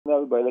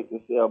everybody like to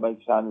say how my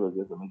son was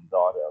just my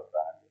daughter.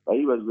 But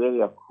he was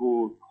really a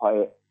cool,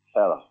 quiet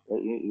fella.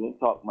 He didn't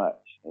talk much.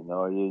 You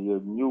know,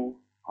 you knew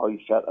how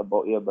he felt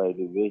about you by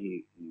the way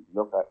he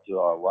looked at you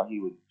or what he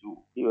would do.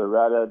 He would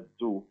rather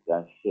do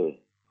than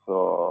say.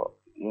 So,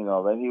 you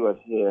know, when he was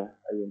here,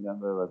 I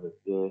remember it was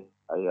a day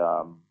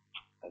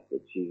I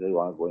said, geez, I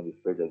want to go in the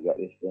fridge and get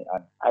this thing.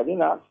 And I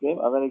didn't ask him.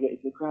 I'm going to get, he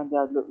said,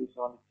 Granddad, look, it's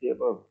on the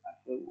table. I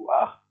said,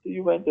 wow. So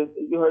you went and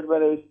you heard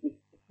when I was, I said,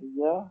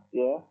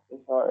 yeah,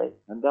 it's all right.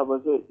 And that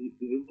was it. He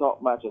didn't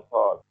talk much at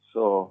all.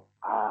 So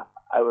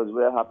I was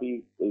real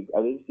happy.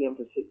 I didn't see him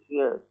for 6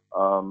 years.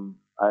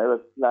 I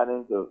was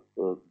planning to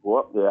go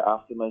up there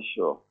after my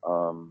show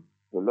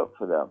to look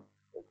for them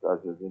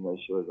because my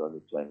show is on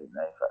the 29th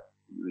at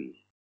 3.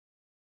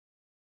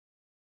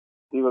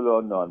 People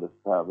don't know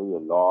understand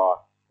really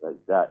lost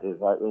like that.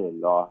 It's like really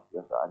lost.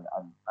 Yes,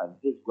 and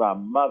his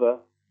grandmother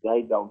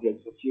died down here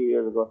just a few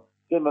years ago.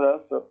 Similar,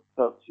 so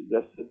she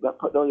just said,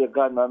 put down your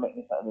gun, man, make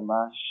this, and the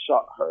man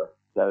shot her.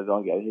 So I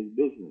don't get his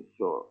business.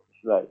 So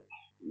it's like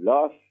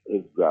lost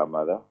his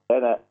grandmother,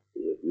 then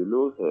you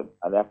lose him.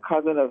 And a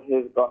cousin of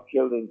his got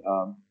killed in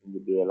the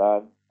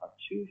Bayland on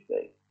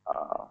Tuesday.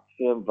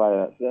 Same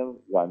violence, same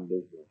gun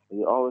business.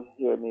 You always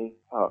hear me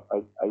talk.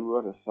 I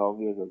wrote a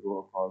song years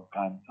ago called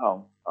Gun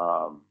Town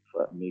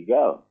for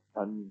Miguel,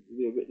 and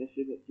we're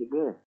witnessing it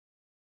today.